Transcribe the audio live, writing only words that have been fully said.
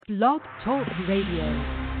Blog Talk Radio.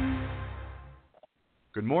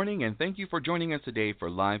 Good morning, and thank you for joining us today for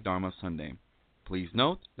Live Dharma Sunday. Please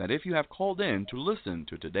note that if you have called in to listen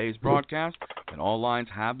to today's broadcast, then all lines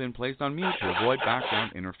have been placed on mute to avoid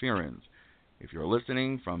background interference. If you're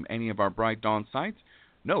listening from any of our Bright Dawn sites,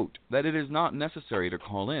 note that it is not necessary to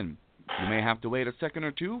call in. You may have to wait a second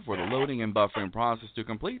or two for the loading and buffering process to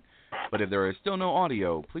complete, but if there is still no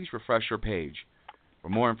audio, please refresh your page. For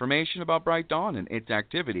more information about Bright Dawn and its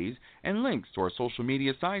activities and links to our social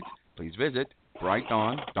media sites, please visit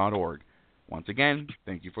brightdawn.org. Once again,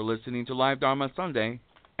 thank you for listening to Live Dharma Sunday,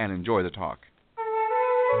 and enjoy the talk.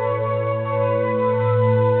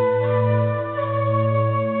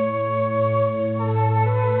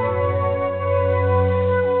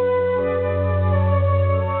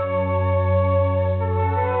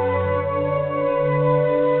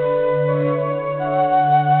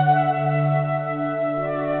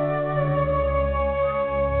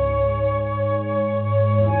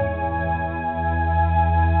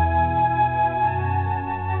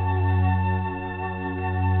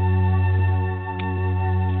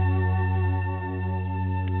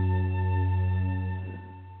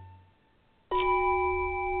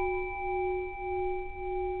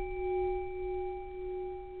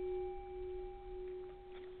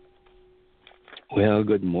 Well,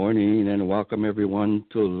 good morning and welcome everyone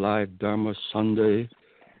to Live Dharma Sunday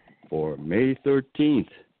for May 13th,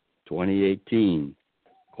 2018.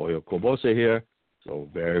 Koyo Kubose here. So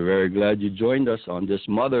very, very glad you joined us on this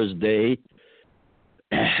Mother's Day.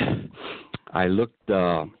 I looked,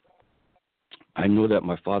 I knew that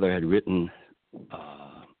my father had written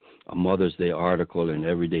a Mother's Day article in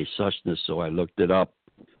Everyday Suchness, so I looked it up.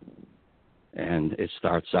 And it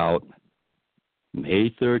starts out, May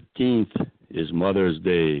 13th. Is Mother's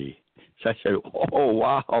Day. So I said, oh,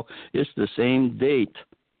 wow, it's the same date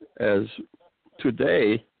as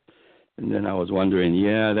today. And then I was wondering,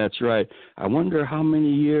 yeah, that's right. I wonder how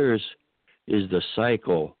many years is the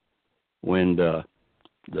cycle when the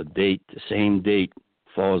same date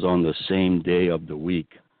falls on the same day of the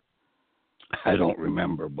week. I don't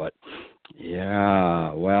remember, but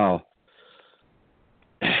yeah, well,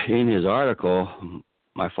 in his article,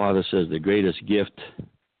 my father says the greatest gift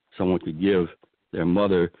someone could give their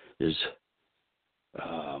mother is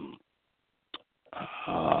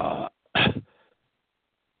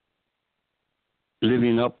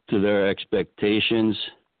living up to their expectations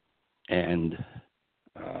and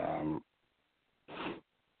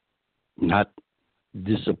not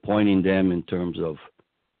disappointing them in terms of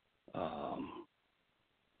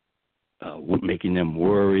making them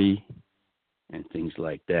worry and things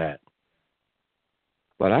like that.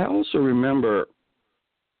 But I also remember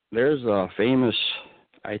there's a famous,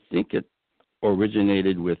 I think it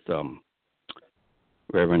originated with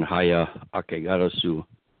Reverend Haya Akegarasu,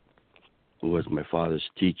 who was my father's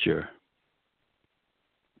teacher,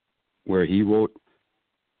 where he wrote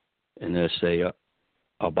an essay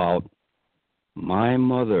about my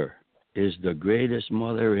mother is the greatest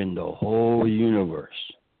mother in the whole universe.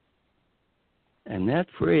 And that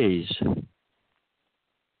phrase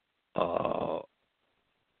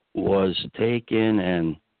was taken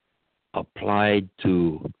and applied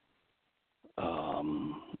to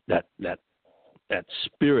that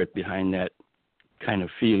spirit behind that kind of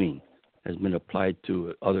feeling has been applied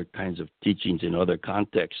to other kinds of teachings in other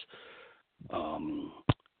contexts.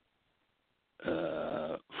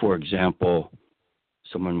 For example,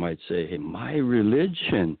 someone might say, hey, my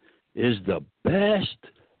religion is the best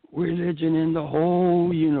religion in the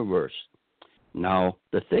whole universe. Now,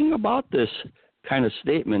 the thing about this kind of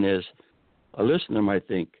statement is a listener might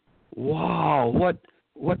think, wow,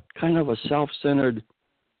 what kind of a self-centered,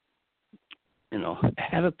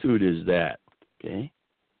 attitude is that? Okay,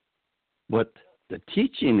 but the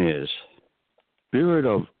teaching is, spirit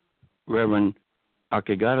of Reverend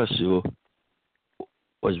Akegarasu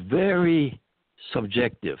was very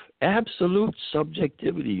subjective, absolute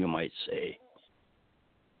subjectivity, you might say,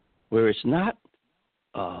 where it's not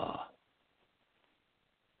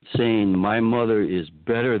saying my mother is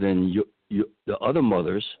better than the other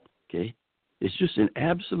mothers. Okay, it's just an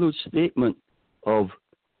absolute statement of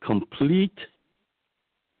complete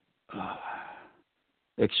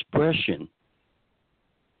expression,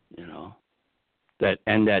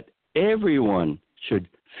 that everyone should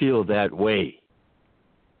feel that way.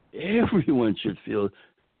 Everyone should feel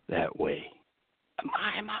that way.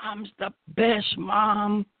 My mom's the best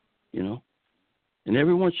mom, and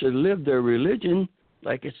everyone should live their religion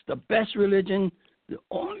like it's the best religion, the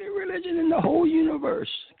only religion in the whole universe,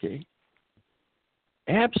 okay?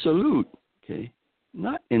 Absolute, okay?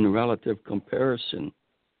 Not in relative comparison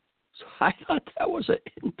So I thought that was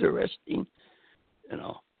interesting, you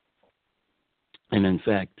know. And in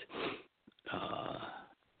fact,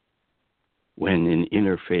 when in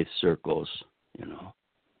interfaith circles, you know,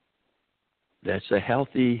 that's a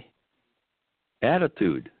healthy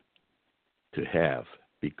attitude to have,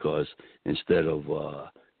 because instead of,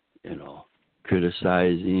 you know,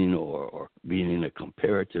 criticizing or being in a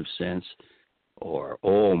comparative sense, or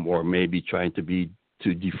maybe trying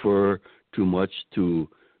to defer too much to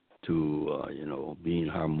you know, being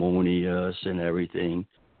harmonious and everything,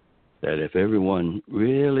 that if everyone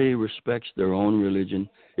really respects their own religion,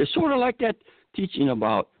 it's sort of like that teaching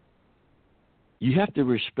about you have to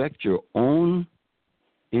respect your own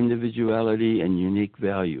individuality and unique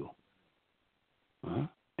value.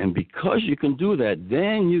 And because you can do that,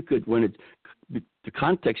 then you could, when the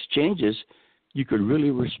context changes, you could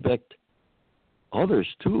really respect others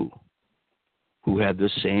too, who have the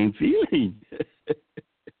same feeling.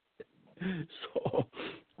 So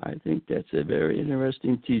I think that's a very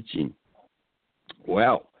interesting teaching.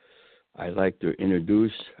 Well, I'd like to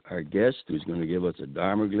introduce our guest who's going to give us a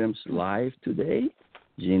Dharma glimpse live today,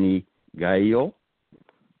 Ginny Koyo,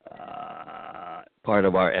 part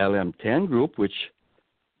of our LM10 group, which,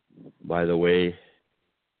 by the way,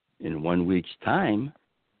 in 1 week's time,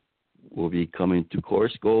 will be coming to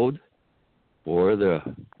Course Gold for the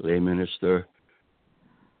lay minister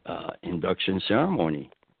induction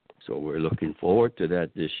ceremony. So we're looking forward to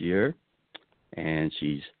that this year. And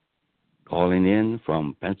she's calling in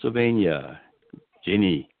from Pennsylvania.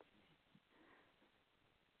 Ginny.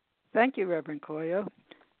 Thank you, Reverend Koyo.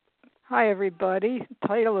 Hi, everybody. The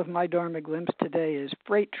title of my Dharma glimpse today is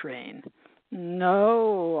Freight Train.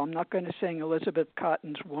 No, I'm not going to sing Elizabeth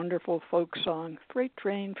Cotton's wonderful folk song, Freight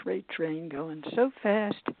Train, going so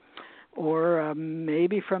fast. Or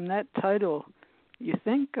maybe from that title, you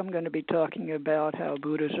think I'm going to be talking about how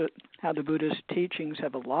the Buddha's teachings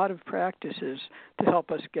have a lot of practices to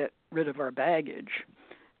help us get rid of our baggage.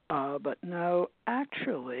 But no,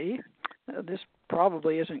 actually, this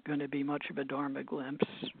probably isn't going to be much of a Dharma glimpse,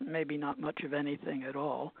 maybe not much of anything at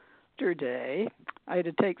all. Yesterday, I had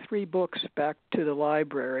to take 3 books back to the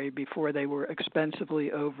library before they were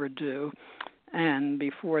expensively overdue, and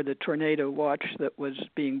before the tornado watch that was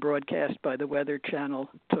being broadcast by the Weather Channel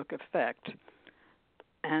took effect.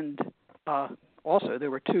 And also, there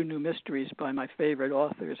were 2 new mysteries by my favorite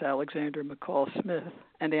authors, Alexander McCall Smith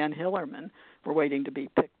and Ann Hillerman, were waiting to be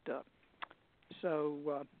picked up.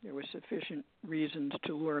 So there were sufficient reasons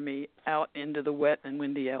to lure me out into the wet and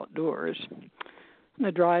windy outdoors. And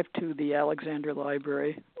the drive to the Alexander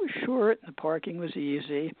Library was short, and the parking was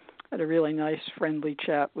easy. I had a really nice, friendly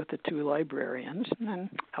chat with the 2 librarians, and then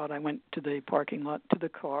out I went to the parking lot to the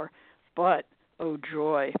car. But, oh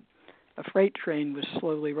joy, a freight train was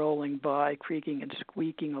slowly rolling by, creaking and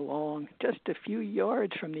squeaking along, just a few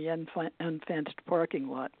yards from the unfenced parking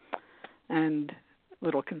lot. And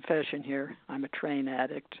little confession here, I'm a train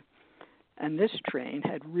addict. And this train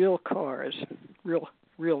had real cars, real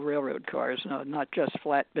railroad cars, not just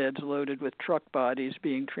flatbeds loaded with truck bodies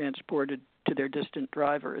being transported to their distant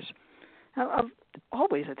drivers. I've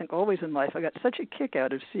always in life, I got such a kick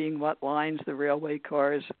out of seeing what lines the railway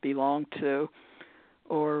cars belong to,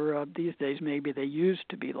 or these days maybe they used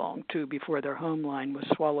to belong to before their home line was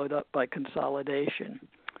swallowed up by consolidation.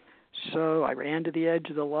 So I ran to the edge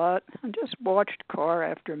of the lot and just watched car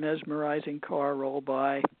after mesmerizing car roll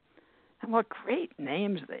by. And what great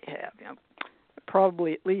names they have. You know,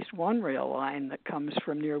 probably at least one rail line that comes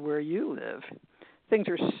from near where you live. Things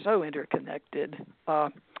are so interconnected.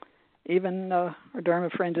 Even our Dharma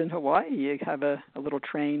friends in Hawaii, you have a little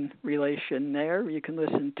train relation there. You can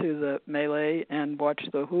listen to the Malay and watch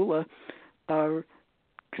the hula,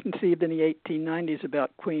 conceived in the 1890s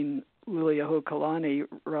about Queen Uliahokalani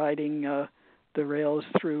riding the rails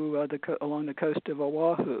through along the coast of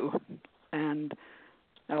Oahu. And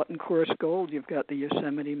out in Course Gold, you've got the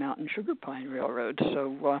Yosemite Mountain Sugar Pine Railroad.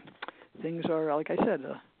 So things are, like I said,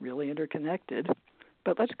 really interconnected.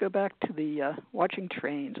 But let's go back to the watching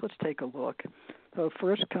trains. Let's take a look. So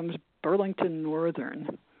first comes Burlington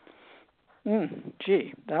Northern.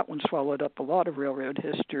 That one swallowed up a lot of railroad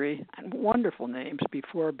history and wonderful names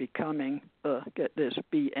before becoming, get this,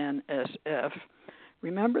 BNSF.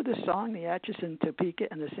 Remember the song, the Atchison, Topeka,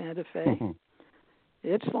 and the Santa Fe? Mm-hmm.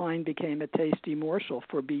 Its line became a tasty morsel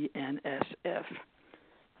for BNSF.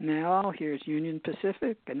 Now here's Union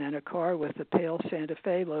Pacific, and then a car with the pale Santa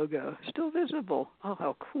Fe logo, still visible. Oh,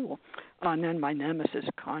 how cool. And then my nemesis,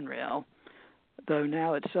 Conrail, though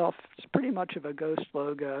now itself is pretty much of a ghost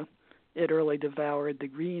logo. It early devoured the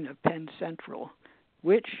green of Penn Central,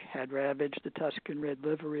 which had ravaged the Tuscan red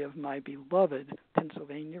livery of my beloved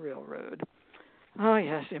Pennsylvania Railroad. Oh,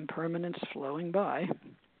 yes, impermanence flowing by.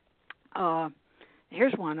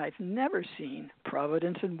 Here's one I've never seen,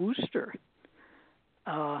 Providence and Worcester.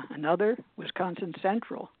 Another, Wisconsin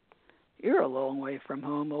Central. You're a long way from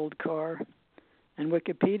home, old car. And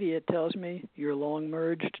Wikipedia tells me you're long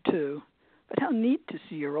merged, too. But how neat to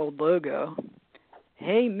see your old logo.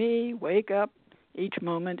 Hey, me, wake up. Each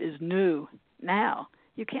moment is new. Now,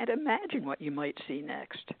 you can't imagine what you might see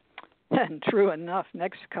next. And true enough,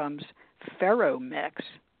 next comes Ferromex.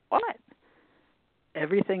 What?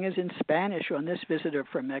 Everything is in Spanish on this visitor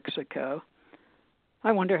from Mexico.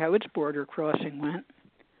 I wonder how its border crossing went.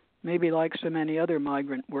 Maybe like so many other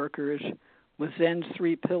migrant workers, with Zen's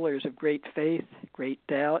 3 pillars of great faith, great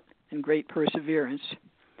doubt, and great perseverance.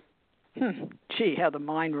 Gee, how the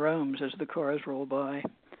mind roams as the cars roll by.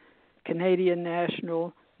 Canadian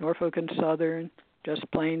National, Norfolk and Southern,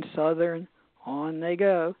 just plain Southern, on they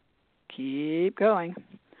go. Keep going.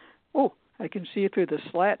 Oh, I can see through the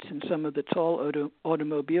slats in some of the tall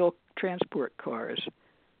automobile transport cars.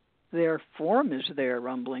 Their form is there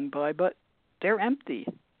rumbling by, but they're empty.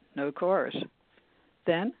 No cars.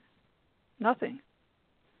 Then, nothing.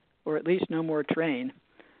 Or at least no more train.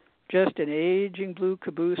 Just an aging blue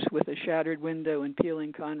caboose with a shattered window and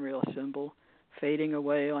peeling Conrail symbol, fading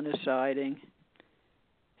away on a siding.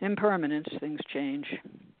 Impermanence, things change.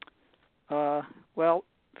 Well,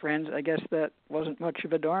 friends, I guess that wasn't much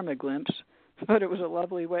of a Dharma glimpse, but it was a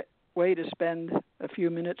lovely way to spend a few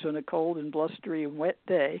minutes on a cold and blustery and wet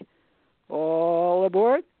day. All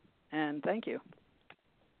aboard, and thank you.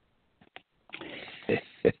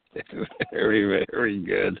 Very, very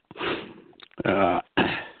good.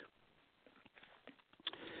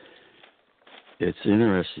 It's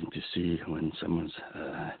interesting to see when someone's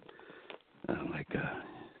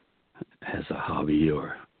has a hobby,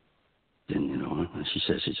 or then and she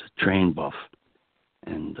says she's a train buff,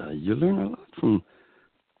 and you learn a lot from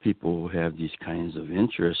people who have these kinds of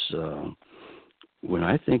interests. When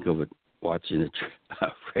I think of it, watching a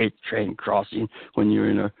freight train crossing when you're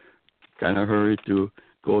in a kind of hurry to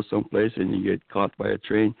go someplace and you get caught by a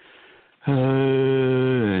train,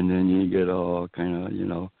 and then you get all kind of,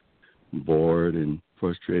 bored and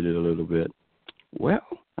frustrated a little bit. Well,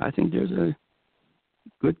 I think there's a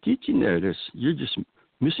good teaching there. You're just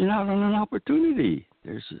missing out on an opportunity.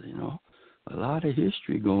 There's, a lot of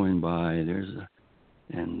history going by.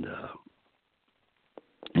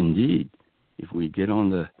 Indeed, if we get on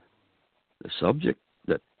the subject,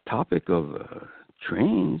 the topic of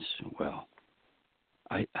trains, well,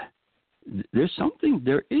 there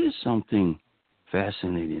is something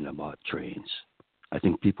fascinating about trains. I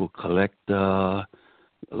think people collect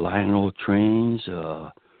Lionel trains.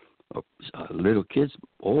 Little kids,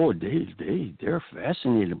 they're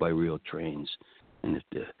fascinated by real trains. And if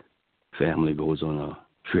the family goes on a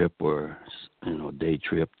trip or day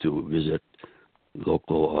trip to visit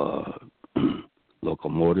local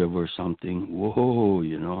locomotive or something, whoa,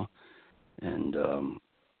 and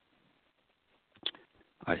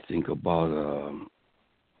I think about a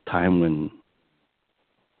time when,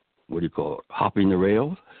 hopping the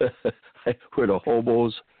rail with the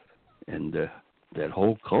hobos and that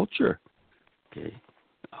whole culture,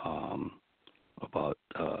 about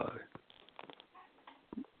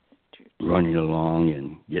running along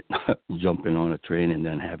and jumping on a train and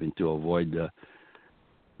then having to avoid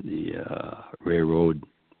the railroad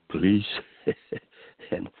police,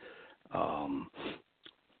 and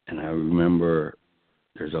I remember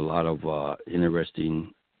there's a lot of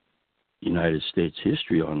interesting United States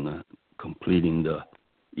history on completing the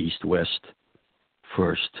East-West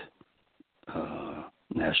first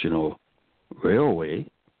national railway,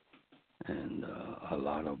 and a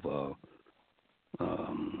lot of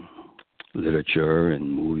literature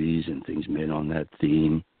and movies and things made on that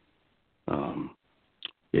theme.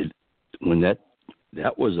 When that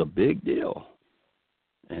was a big deal,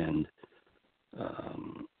 and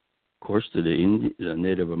of course to the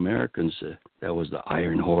Native Americans, that was the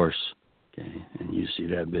Iron Horse. And you see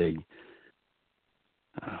that big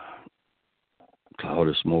cloud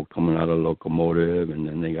of smoke coming out of the locomotive, and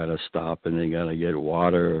then they got to stop and they got to get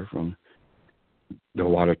water from the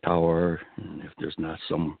water tower. And if there's not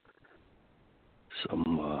some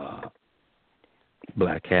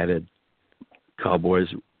black-hatted cowboys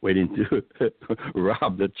waiting to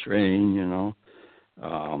rob the train,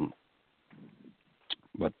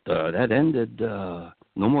 But that ended. No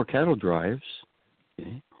more cattle drives.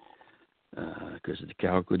 Because the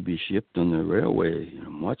cow could be shipped on the railway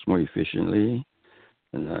much more efficiently.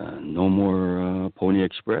 And no more Pony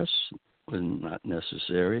Express was not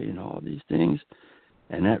necessary, all these things.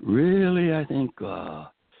 And that really, I think,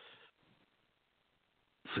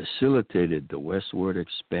 facilitated the westward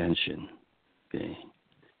expansion, okay,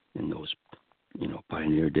 in those,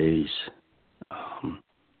 pioneer days.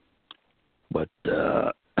 But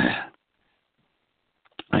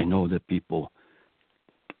I know that people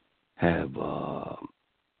have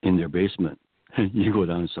in their basement, you go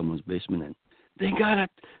down to someone's basement and they got a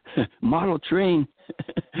model train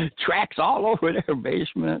tracks all over their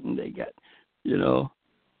basement, and they got,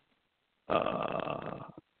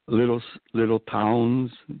 little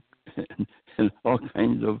towns and all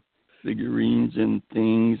kinds of figurines and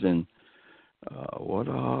things, and what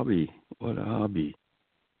a hobby.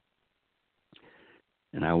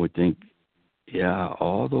 And I would think,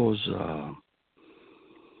 all those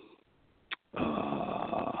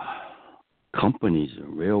companies,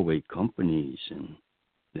 railway companies, and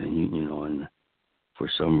and for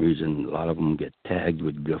some reason, a lot of them get tagged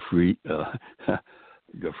with graffiti.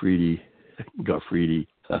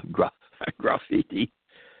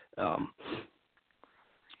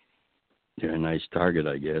 They're a nice target,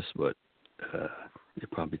 I guess, but they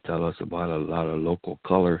probably tell us about a lot of local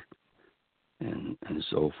color and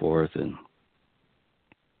so forth. And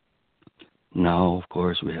now, of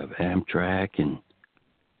course, we have Amtrak, and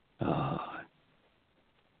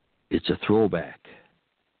it's a throwback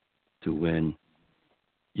to when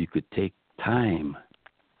you could take time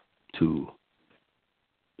to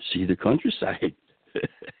see the countryside,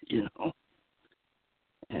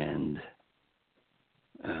 And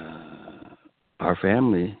our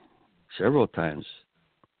family, several times,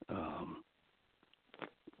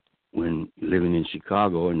 when living in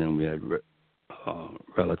Chicago, and then we had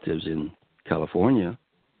relatives in California,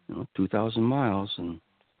 2,000 miles, and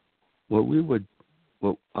what we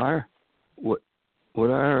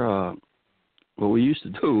used to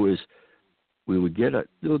do is we would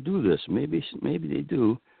they'll do this, maybe they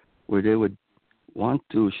do, where they would want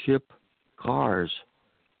to ship cars,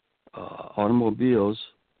 automobiles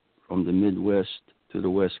from the Midwest to the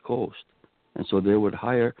West Coast. And so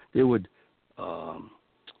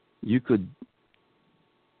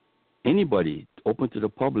anybody open to the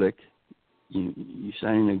public, you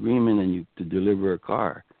sign an agreement and to deliver a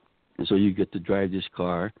car. And so you get to drive this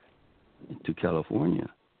car to California,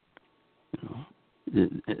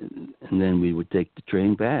 and then we would take the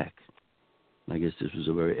train back. I guess this was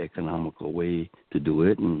a very economical way to do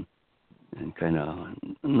it, and kind of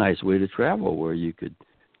a nice way to travel, where you could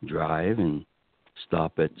drive and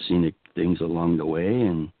stop at scenic things along the way,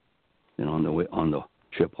 and then on the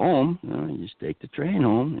trip home, you just take the train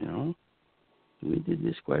home. We did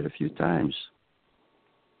this quite a few times.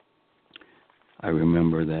 I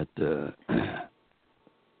remember that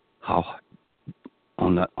how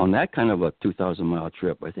on that kind of a 2,000-mile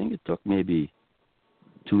trip, I think it took maybe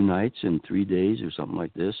 2 nights and 3 days or something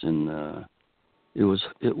like this, and it was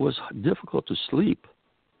difficult to sleep.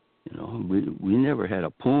 We never had a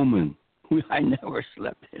poem, and I never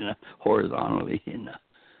slept horizontally in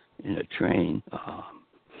a train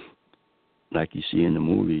like you see in the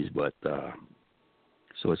movies. But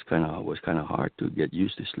so was kind of hard to get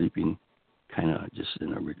used to sleeping kind of just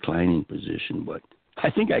in a reclining position. But I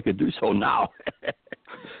think I could do so now.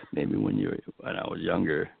 Maybe when I was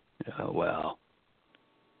younger. Well.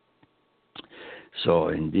 So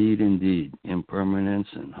indeed, impermanence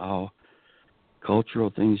and how cultural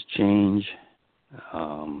things change.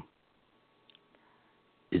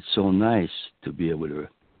 It's so nice to be able to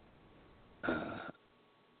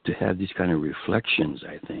have these kind of reflections,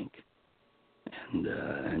 I think, and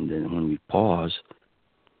then when we pause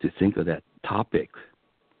to think of that topic,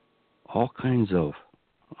 all kinds of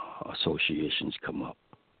associations come up,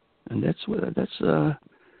 and that's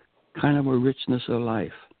kind of a richness of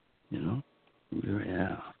life, Yeah.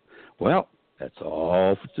 Well, that's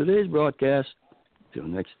all for today's broadcast. Till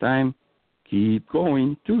next time, keep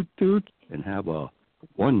going, toot toot, and have a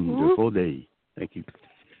wonderful day. Thank you.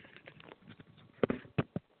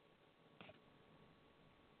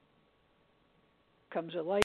 Comes a light.